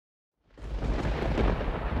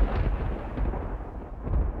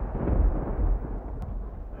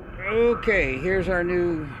Okay, here's our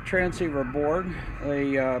new transceiver board.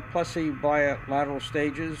 A Plessy bilateral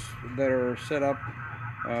stages that are set up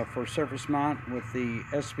for surface mount with the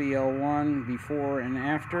SBL1 before and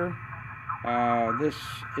after. This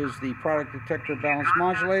is the product detector balance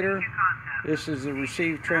modulator. This is the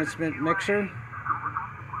receive transmit mixer.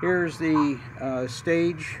 Here's the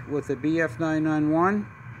stage with the BF991.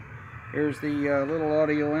 Here's the little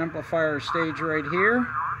audio amplifier stage right here.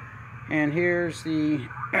 And here's the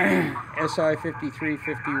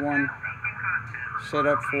SI5351 set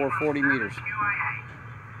up for 40 meters.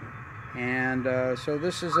 And so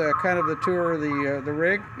this is kind of the tour of the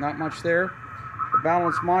rig, not much there. The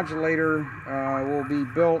balance modulator will be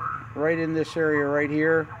built right in this area right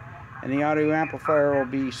here, and the audio amplifier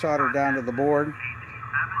will be soldered down to the board.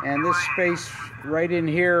 And this space right in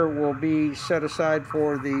here will be set aside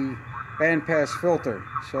for the bandpass filter.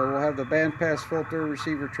 So we'll have the bandpass filter,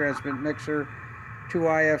 receiver transmit mixer, 2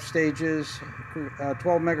 IF stages,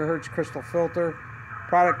 12 megahertz crystal filter,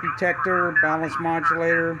 product detector, balance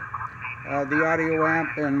modulator, the audio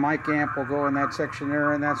amp and mic amp will go in that section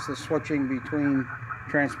there, and that's the switching between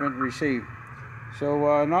transmit and receive.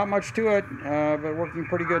 So not much to it, but working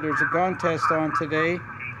pretty good. There's a gun test on today,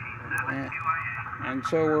 and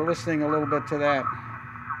so we're listening a little bit to that.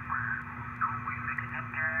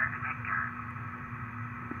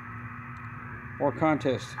 Or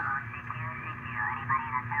contest.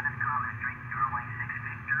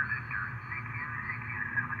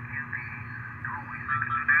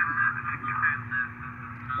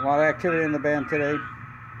 A lot of activity in the band today.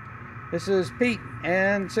 This is Pete,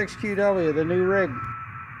 N6QW, the new rig.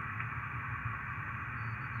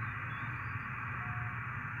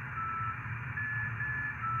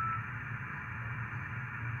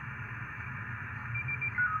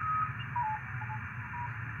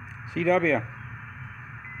 CW.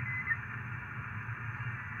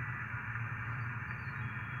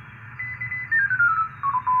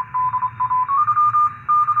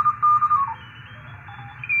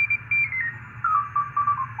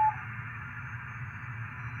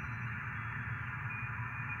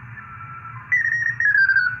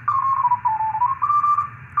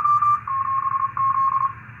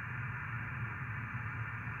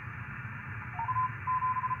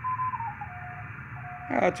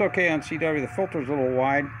 It's okay on CW. The filter's a little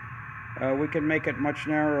wide. We can make it much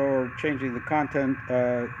narrower, changing the content,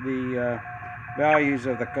 the values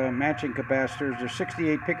of the matching capacitors. There's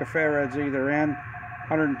 68 picofarads either end,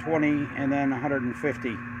 120 and then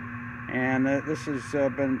 150. And this has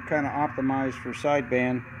been kind of optimized for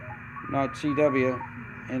sideband, not CW.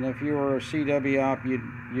 And if you were a CW op,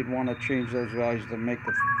 you'd want to change those values to make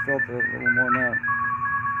the filter a little more narrow.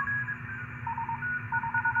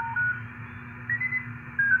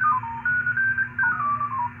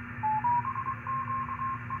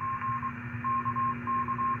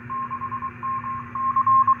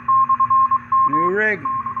 New rig,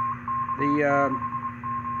 the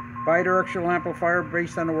bidirectional amplifier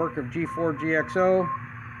based on the work of G4GXO,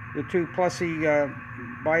 the two Plessy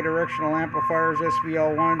bidirectional amplifiers,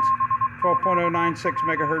 SBL1s, 12.096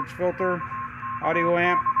 megahertz filter, audio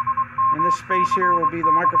amp. In this space here will be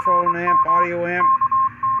the microphone amp, audio amp.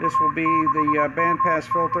 This will be the bandpass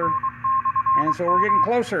filter. And so we're getting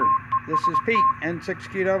closer. This is Pete,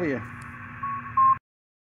 N6QW.